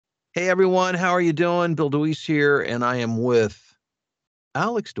Hey everyone, how are you doing? Bill DeWees here, and I am with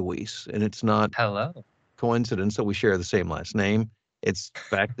Alex DeWees, and it's not Hello. coincidence that we share the same last name. It's the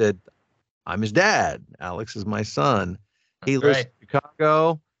fact that I'm his dad. Alex is my son. He That's lives right. in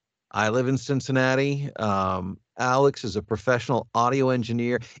Chicago. I live in Cincinnati. Alex is a professional audio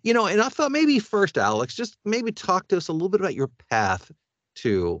engineer. And I thought maybe first, Alex, just maybe talk to us a little bit about your path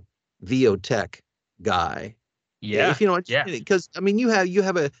to VO Tech guy. Yeah. If you know, Yeah. because I mean, you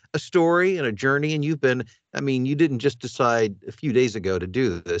have a story and a journey, and you've been. I mean, you didn't just decide a few days ago to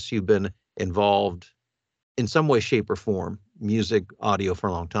do this. You've been involved in some way, shape, or form, music, audio for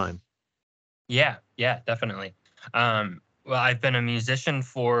a long time. Yeah. Yeah. Definitely. Well, I've been a musician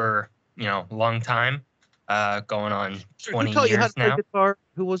for, a long time, going on Who 20 taught you how to years play now. guitar?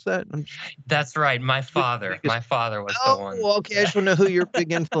 Who was that? That's right. My Who's father. your biggest? My father was the Oh, one. well, okay. I just want to know who your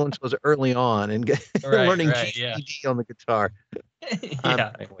big influence was early on and Right. learning G Right. Yeah. C D on the guitar. I'm Yeah.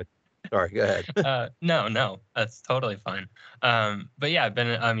 playing with. Sorry, go ahead. No, no, that's totally fine. But yeah, I've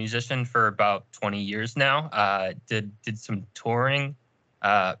been a musician for about 20 years now. Did some touring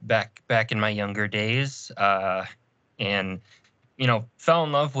back in my younger days, and fell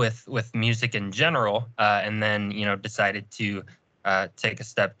in love with music in general, and then decided to take a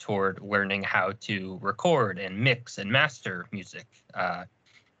step toward learning how to record and mix and master music.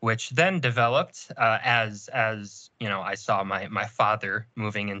 Which then developed, as I saw my father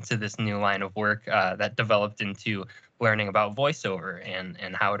moving into this new line of work, that developed into learning about voiceover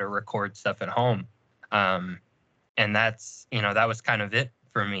and how to record stuff at home. Um, and that was kind of it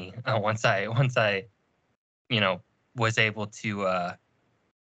for me. Once I you know was able to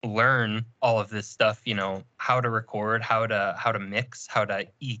learn all of this stuff, how to record, how to mix, how to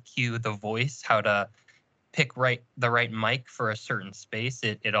EQ the voice, how to pick the right mic for a certain space.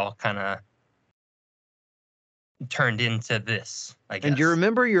 It all kind of turned into this, I And do you guess.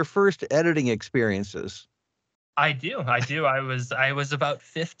 remember your first editing experiences? I do. I was about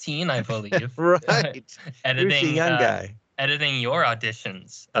 15, I believe, Right. You're just a editing young guy. editing your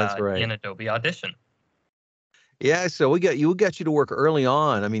auditions That's right. in Adobe Audition. Yeah, so we got you to work early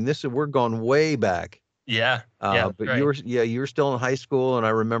on. I mean, we're going way back. Yeah, yeah, that's But right. you were still in high school, and I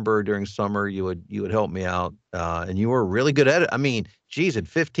remember during summer you would help me out, and you were really good at it. I mean, geez, at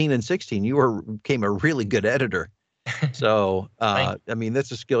 15 and 16, became a really good editor. So, Thank I mean,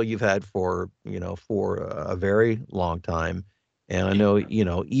 that's a skill you've had for a very long time. And I you. know,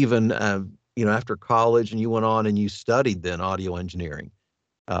 Yeah, even, after college and you went on and you studied then audio engineering,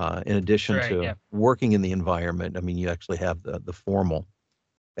 in that's addition right. to Yeah, working in the environment. I mean, you actually have the formal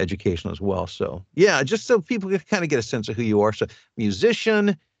education as well. So, yeah, just so people can kind of get a sense of who you are. So,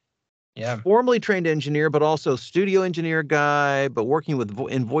 musician, yeah, formally trained engineer, but also studio engineer guy, but working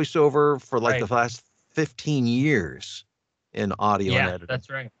in voiceover for like the right. last 15 years in audio and Yeah, editing. that's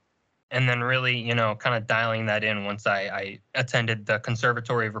right. And then really, kind of dialing that in once I attended the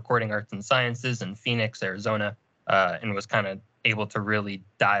Conservatory of Recording Arts and Sciences in Phoenix, Arizona, and was kind of able to really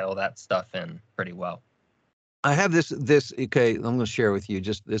dial that stuff in pretty well. I have this okay, I'm going to share with you.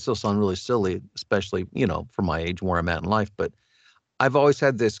 Just this will sound really silly, especially for my age where I'm at in life, but I've always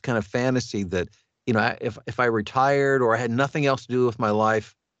had this kind of fantasy that if I retired or I had nothing else to do with my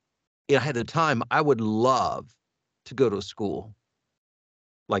life, I had the time, I would love to go to a school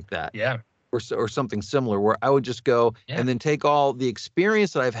like that, Yeah, or something similar where I would just go yeah, and then take all the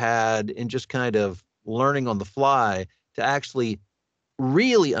experience that I've had and just kind of learning on the fly to actually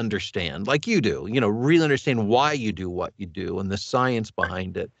really understand, like you do, really understand why you do what you do and the science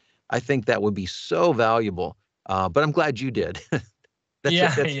behind it. I think that would be so valuable. But I'm glad you did. That's a,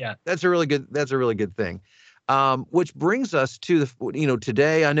 yeah, that's yeah, that's a really good thing. Which brings us to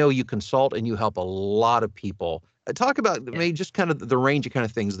today. I know you consult and you help a lot of people. Talk about yeah. maybe just kind of the range of kind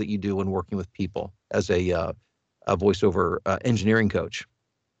of things that you do when working with people as a voiceover engineering coach.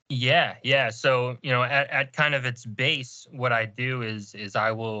 Yeah, yeah. So, at kind of its base, what I do is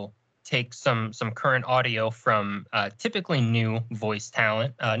I will take some current audio from typically new voice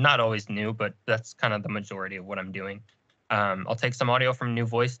talent. Not always new, but that's kind of the majority of what I'm doing. I'll take some audio from new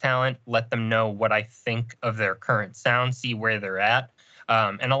voice talent, let them know what I think of their current sound, see where they're at,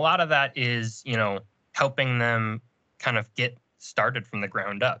 and a lot of that is helping them kind of get started from the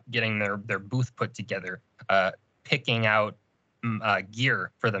ground up, getting their booth put together, picking out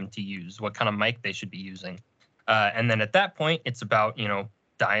gear for them to use, what kind of mic they should be using. And then at that point, it's about,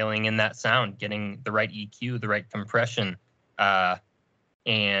 dialing in that sound, getting the right EQ, the right compression. Uh,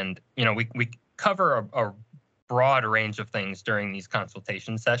 and, we cover a broad range of things during these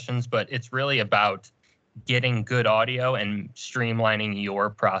consultation sessions, but it's really about getting good audio and streamlining your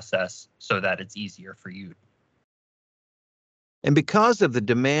process so that it's easier for you. And because of the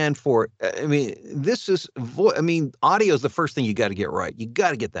demand for, I mean, audio is the first thing you got to get right. You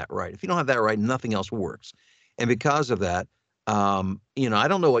got to get that right. If you don't have that right, nothing else works. And because of that, I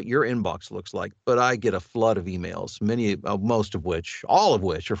don't know what your inbox looks like, but I get a flood of emails, most of which, all of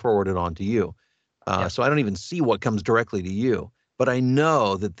which are forwarded on to you. Yeah. So I don't even see what comes directly to you. But I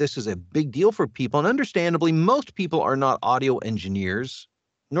know that this is a big deal for people. And understandably, most people are not audio engineers,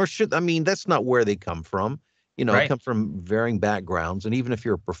 nor should, I mean, that's not where they come from. Right. Come from varying backgrounds. And even if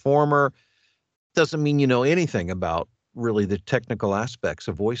you're a performer, doesn't mean you know anything about really the technical aspects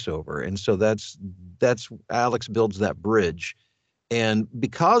of voiceover. And so that's Alex builds that bridge. And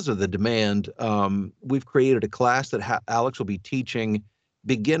because of the demand, we've created a class that Alex will be teaching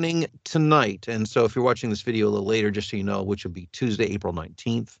beginning tonight. And so if you're watching this video a little later, just so you know, which will be Tuesday, April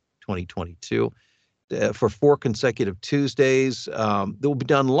 19th, 2022, for 4 consecutive Tuesdays. That will be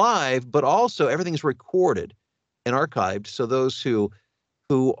done live, but also everything's recorded and archived. So those who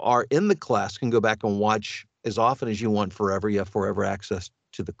are in the class can go back and watch as often as you want forever. You have forever access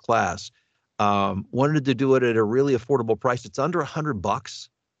to the class. Wanted to do it at a really affordable price. It's under $100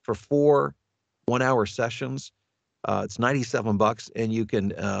 for 4 1-hour sessions. It's $97, and you can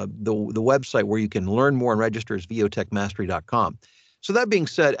the website where you can learn more and register is votechmastery.com. So that being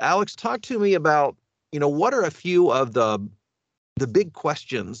said, Alex, talk to me about what are a few of the big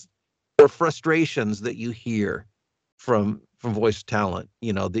questions or frustrations that you hear from voice talent,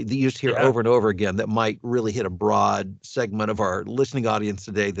 that you just hear Yeah. over and over again that might really hit a broad segment of our listening audience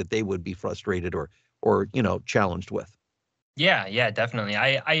today that they would be frustrated or challenged with. Yeah, yeah, definitely.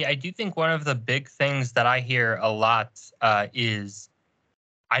 I do think one of the big things that I hear a lot is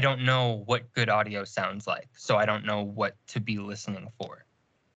I don't know what good audio sounds like, so I don't know what to be listening for.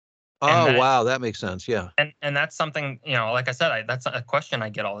 And Oh, that wow, that makes sense. Yeah. and that's something, like I said, that's a question I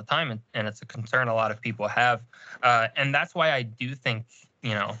get all the time, and it's a concern a lot of people have. And that's why I do think,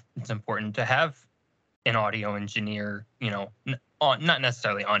 it's important to have an audio engineer, not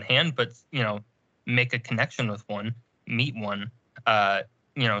necessarily on hand, but make a connection with one, meet one,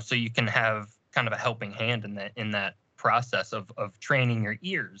 so you can have kind of a helping hand in that process of training your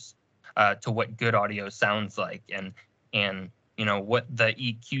ears to what good audio sounds like, and what the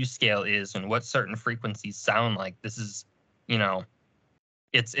EQ scale is and what certain frequencies sound like. This is, you know,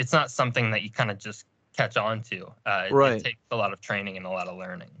 it's not something that you kind of just catch on to. It Right. takes a lot of training and a lot of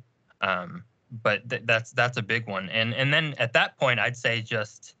learning. But that's a big one. And then at that point, I'd say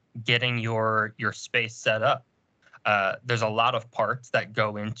just getting your space set up. There's a lot of parts that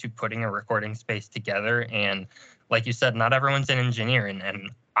go into putting a recording space together, and like you said, not everyone's an engineer,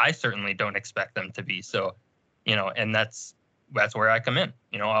 and I certainly don't expect them to be. So, and that's where I come in.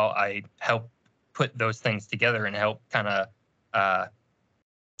 I help put those things together and help kind of uh,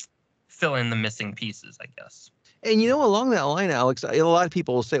 fill in the missing pieces, I guess. And along that line, Alex, a lot of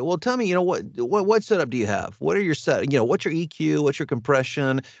people will say, "Well, tell me, what setup do you have? What are your what's your EQ? What's your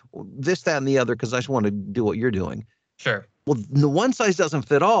compression? This, that, and the other? Because I just want to do what you're doing." Sure. Well, the one size doesn't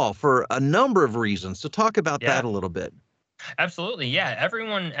fit all for a number of reasons. So talk about that Yeah. a little bit. Absolutely. Yeah.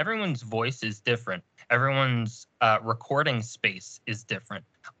 Everyone's voice is different. Everyone's recording space is different.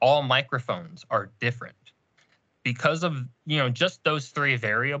 All microphones are different because of, just those three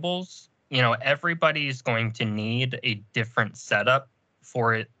variables. Everybody's going to need a different setup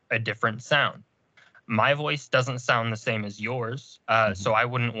for it, a different sound. My voice doesn't sound the same as yours. So I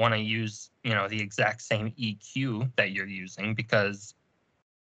wouldn't want to use, the exact same EQ that you're using, because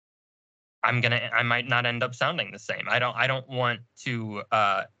I might not end up sounding the same. I don't want to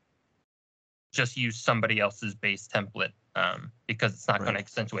just use somebody else's bass template, because it's not going to Right.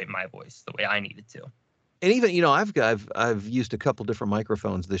 accentuate my voice the way I need it to. And even, I've used a couple different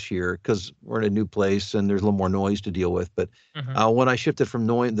microphones this year because we're in a new place and there's a little more noise to deal with. But Hmm. when I shifted from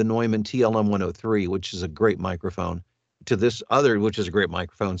the Neumann TLM 103, which is a great microphone, to this other, which is a great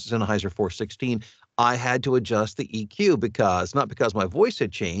microphone, Sennheiser 416, I had to adjust the EQ not because my voice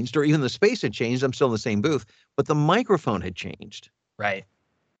had changed or even the space had changed. I'm still in the same booth, but the microphone had changed. Right.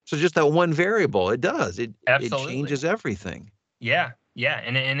 So just that one variable, it Absolutely. changes everything. Yeah. Yeah.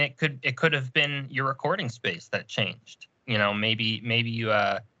 And it could have been your recording space that changed. Maybe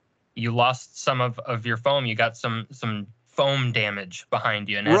you lost some of your foam. You got some foam damage behind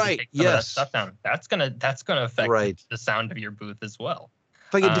you, and as you Right. take some of that Yes. stuff down, that's gonna affect Right. the sound of your booth as well.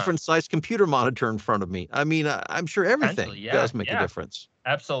 If I get a Um, different size computer monitor in front of me, I mean, I'm sure everything Potentially, yeah, does make a yeah, difference.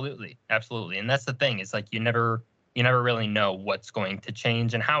 absolutely, absolutely. And that's the thing, is like you never really know what's going to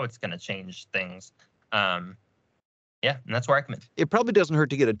change and how it's going to change things. Um, yeah, and that's where I come in. It probably doesn't hurt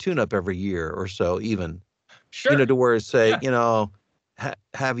to get a tune-up every year or so, even, Sure. to where it's say, Yeah.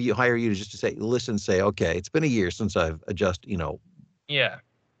 have you hire you to just to say, listen, say, okay, it's been a year since I've adjusted, Yeah.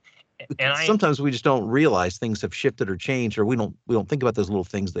 And I sometimes we just don't realize things have shifted or changed, or we don't think about those little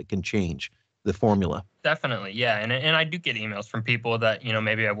things that can change the formula. definitely, yeah. And I do get emails from people that,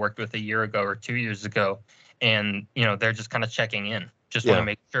 maybe I worked with a year ago or 2 years ago, and, they're just kind of checking in, just want to Yeah.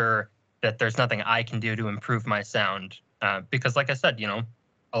 make sure that there's nothing I can do to improve my sound. Because, like I said,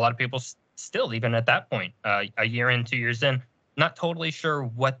 a lot of people still, even at that point, a year in, 2 years in, not totally sure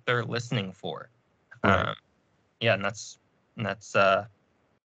what they're listening for. Right. Yeah, and that's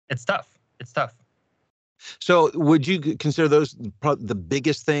it's tough. It's tough. So would you consider those the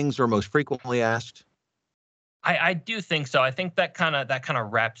biggest things or most frequently asked? I do think so. I think that kind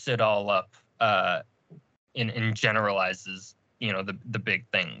of wraps it all up. In generalizes, the big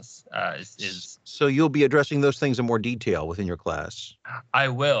things. Is So you'll be addressing those things in more detail within your class. I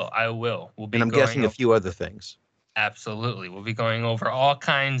will. We'll And be I'm going guessing a over. few other things. Absolutely, we'll be going over all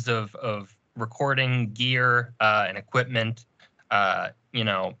kinds of recording gear and equipment.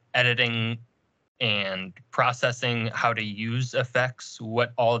 Editing and processing, how to use effects,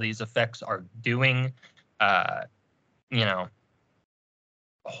 what all these effects are doing. Uh, you know,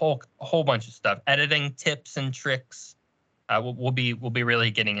 a whole bunch of stuff. Editing tips and tricks. We'll be really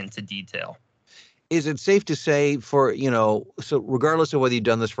getting into detail. Is it safe to say so regardless of whether you've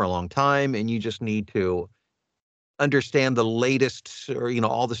done this for a long time and you just need to understand the latest or,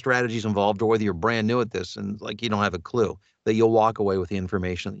 all the strategies involved, or whether you're brand new at this and like you don't have a clue, that you'll walk away with the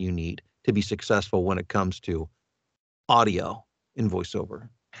information that you need to be successful when it comes to audio in voiceover?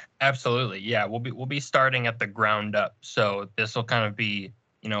 Absolutely, yeah. We'll be starting at the ground up. So this will kind of be,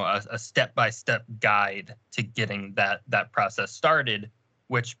 a step by step guide to getting that process started.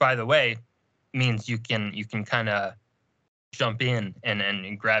 Which, by the way, means you can kind of jump in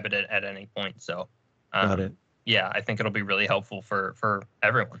and grab it at any point. So, Got it. yeah, I think it'll be really helpful for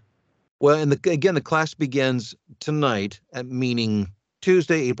everyone. Well, and again, the class begins tonight, meaning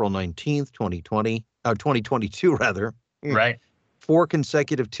Tuesday, April 19th, 2020, 2022, rather. Yeah. Right. 4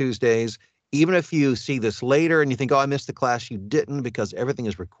 consecutive Tuesdays. Even if you see this later and you think, oh, I missed the class, you didn't, because everything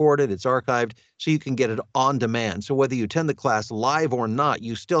is recorded, it's archived, so you can get it on demand. So whether you attend the class live or not,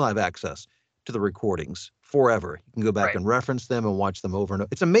 you still have access to the recordings forever. You can go back Right. and reference them and watch them over and over.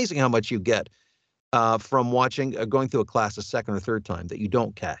 It's amazing how much you get from watching, going through a class a second or third time that you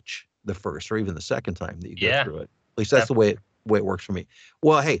don't catch the first or even the second time that you go Yeah. through it. At least that's the way it works for me.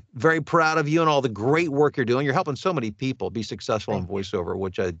 Well, hey, very proud of you and all the great work you're doing. You're helping so many people be successful in Thank you. voiceover,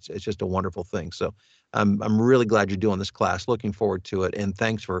 which it's just a wonderful thing. So I'm really glad you're doing this class. Looking forward to it. And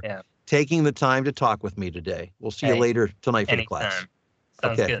thanks for Yeah. taking the time to talk with me today. We'll see you Hey, later tonight for the class. anytime.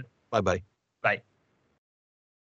 Sounds Okay. good. Bye bye.